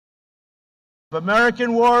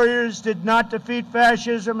American warriors did not defeat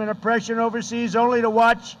fascism and oppression overseas only to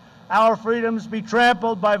watch our freedoms be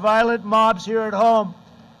trampled by violent mobs here at home.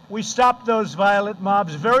 We stopped those violent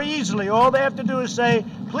mobs very easily. All they have to do is say,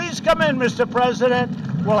 please come in, Mr. President.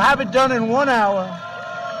 We'll have it done in 1 hour.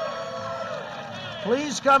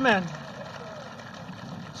 Please come in.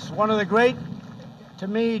 It's one of the great, to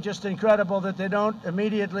me, just incredible that they don't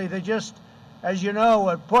immediately, they just, as you know,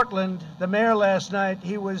 at Portland, the mayor last night,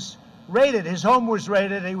 he was raided. His home was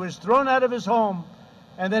raided. He was thrown out of his home.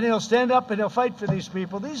 And then he'll stand up and he'll fight for these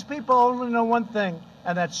people. These people only know one thing,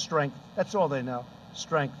 and that's strength. That's all they know,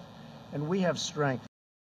 strength. And we have strength.